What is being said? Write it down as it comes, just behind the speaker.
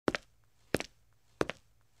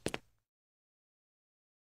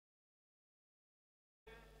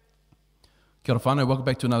Kia ora whanau, welcome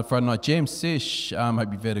back to another Friday Night Jam Sesh.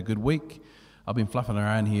 Hope you've had a good week. I've been fluffing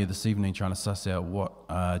around here this evening trying to suss out what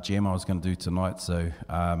jam I was going to do tonight, so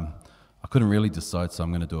I couldn't really decide, so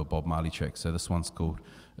I'm going to do a Bob Marley track. So this one's called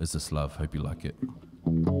Is This Love? Hope you like it.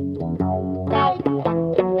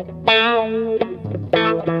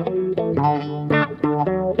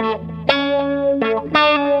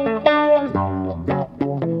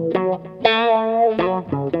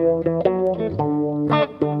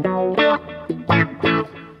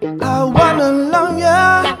 I wanna love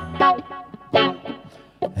ya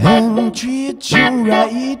and treat you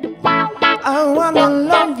right. I wanna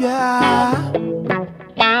love ya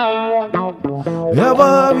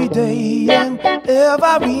every day and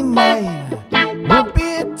every night. We'll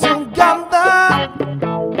be together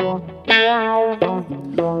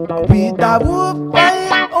with our roof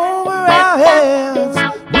right over our heads.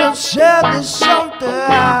 We'll share the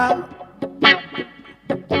shelter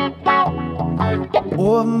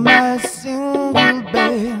or my single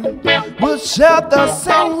bed. We'll share the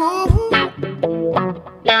same roof.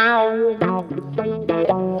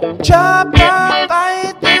 Chop and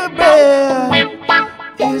fight the bread.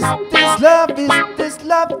 Is this love, is this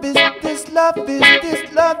love, is this love, is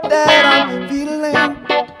this love that I'm feeling?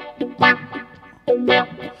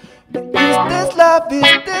 Is this love, is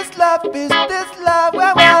this love, is this love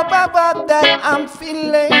that I'm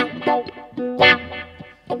feeling?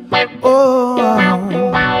 Oh,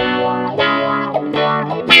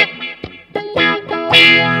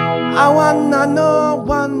 I wanna know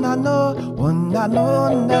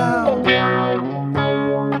now.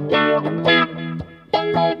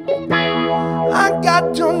 I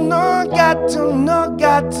got to know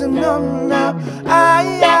now.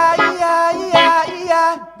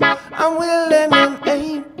 I'm willing and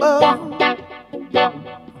able.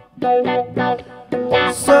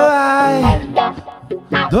 So I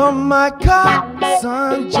throw my cards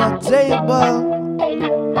on your table.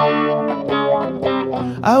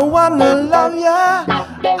 I wanna love ya,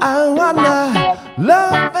 I wanna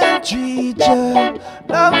love and treat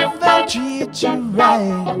you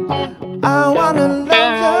right. I wanna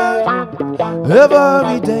love ya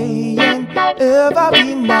every day and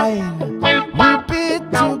every night. We'll be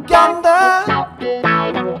together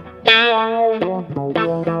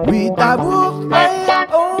with our roof right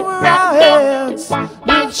over our heads.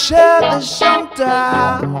 We'll share the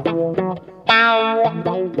shelter.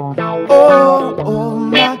 Oh,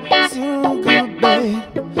 my single bed.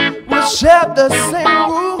 We'll share the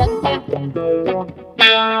same room.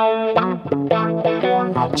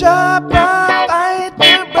 Chop and fight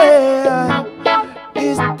the bread.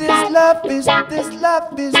 Is this love, is this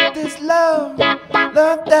love, is this love?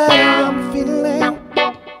 Love that I'm feeling.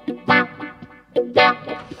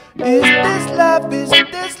 Is this love, is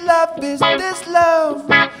this love, is this love?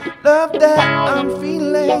 Love that I'm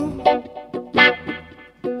feeling.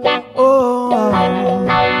 Oh,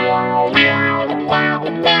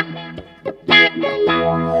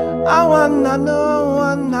 I wanna know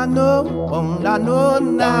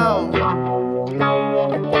now.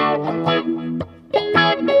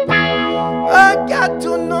 I got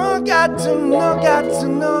to know now.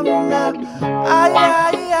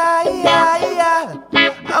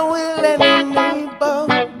 I'm willing and able.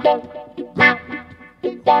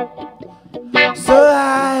 So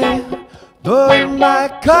I throw my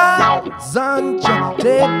cards on your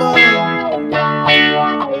table.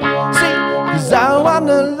 See, 'cause I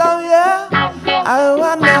wanna love ya, I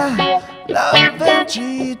wanna love and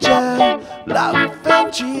treat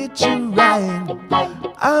you right.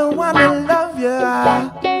 I wanna love ya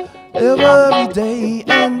every day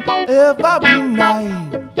and every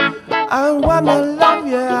night. I wanna love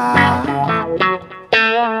ya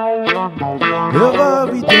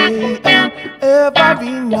every day and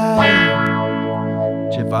every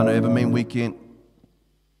night. Chef Arno, have a mean weekend.